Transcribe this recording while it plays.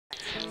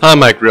Hi,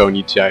 Mike Rowe and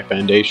UTI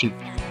Foundation.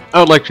 I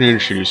would like to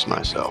introduce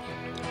myself.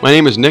 My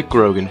name is Nick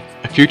Grogin,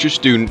 a future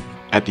student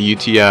at the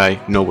UTI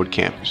Knollwood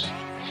campus,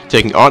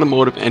 taking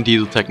automotive and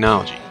diesel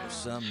technology.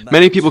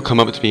 Many people come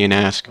up to me and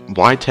ask,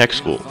 why tech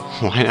school?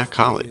 Why not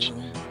college?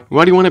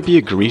 Why do you want to be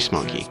a grease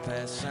monkey?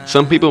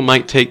 Some people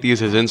might take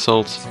these as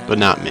insults, but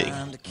not me.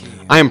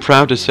 I am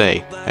proud to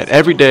say that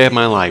every day of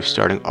my life,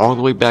 starting all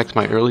the way back to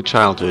my early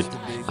childhood,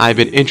 I have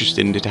been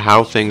interested into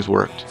how things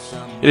worked.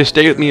 It has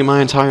stayed with me my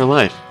entire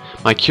life,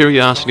 my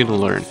curiosity to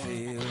learn.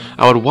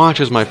 I would watch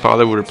as my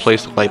father would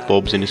replace the light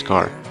bulbs in his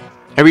car.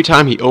 Every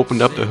time he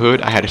opened up the hood,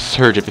 I had a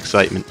surge of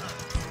excitement.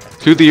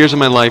 Through the years of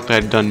my life, I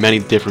had done many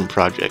different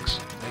projects,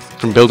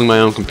 from building my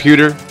own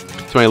computer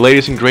to my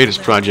latest and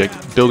greatest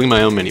project, building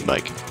my own mini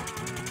bike.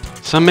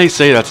 Some may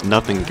say that's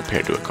nothing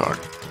compared to a car.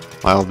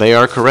 While they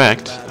are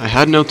correct, I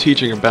had no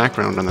teaching or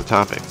background on the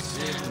topic.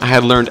 I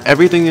had learned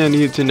everything I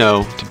needed to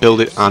know to build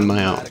it on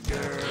my own,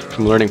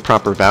 from learning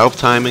proper valve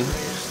timing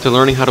to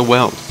learning how to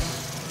weld.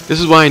 This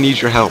is why I need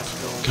your help.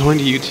 Going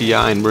to UTI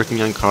and working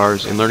on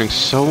cars and learning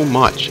so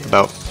much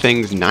about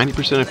things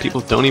 90% of people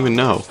don't even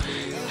know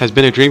has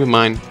been a dream of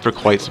mine for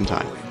quite some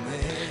time.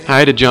 I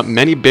had to jump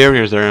many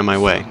barriers that are in my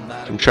way,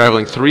 from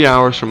traveling 3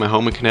 hours from my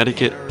home in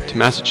Connecticut to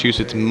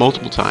Massachusetts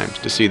multiple times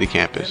to see the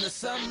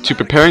campus, to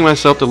preparing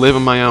myself to live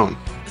on my own.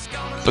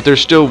 But there's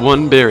still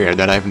one barrier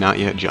that I have not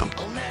yet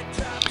jumped.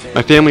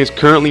 My family is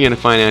currently in a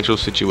financial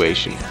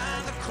situation,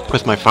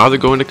 with my father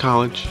going to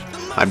college,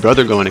 my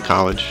brother going to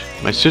college,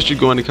 my sister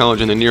going to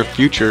college in the near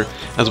future,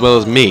 as well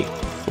as me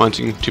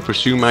wanting to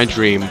pursue my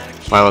dream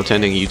while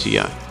attending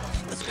UTI.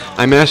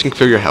 I'm asking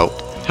for your help.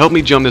 Help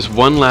me jump this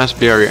one last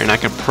barrier, and I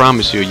can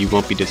promise you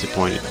won't be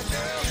disappointed.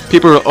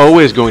 People are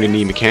always going to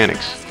need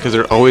mechanics, because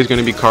there are always going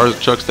to be cars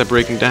and trucks that are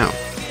breaking down.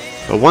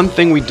 But one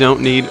thing we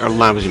don't need are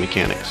lousy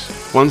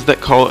mechanics, ones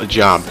that call it a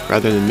job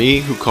rather than me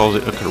who calls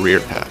it a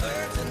career path.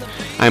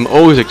 I am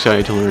always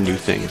excited to learn new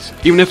things.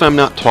 Even if I'm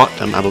not taught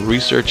them, I will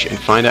research and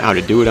find out how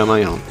to do it on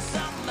my own.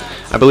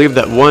 I believe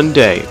that one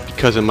day,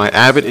 because of my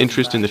avid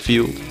interest in the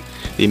field,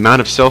 the amount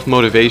of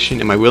self-motivation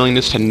and my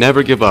willingness to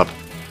never give up,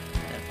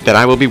 that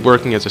I will be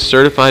working as a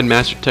certified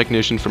master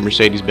technician for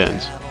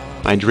Mercedes-Benz,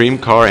 my dream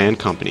car and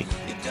company.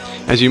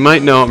 As you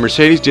might know, a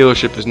Mercedes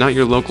dealership is not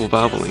your local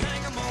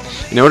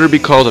Valvoline. In order to be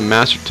called a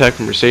master tech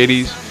for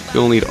Mercedes,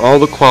 you'll need all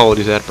the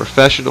qualities that a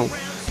professional,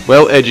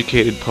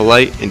 well-educated,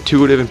 polite,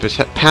 intuitive, and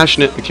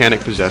passionate mechanic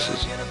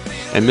possesses.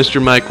 And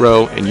Mr. Mike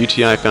Rowe and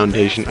UTI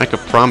Foundation, I can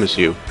promise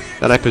you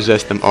that I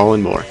possess them all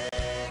and more.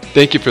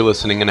 Thank you for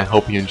listening, and I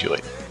hope you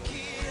enjoyed.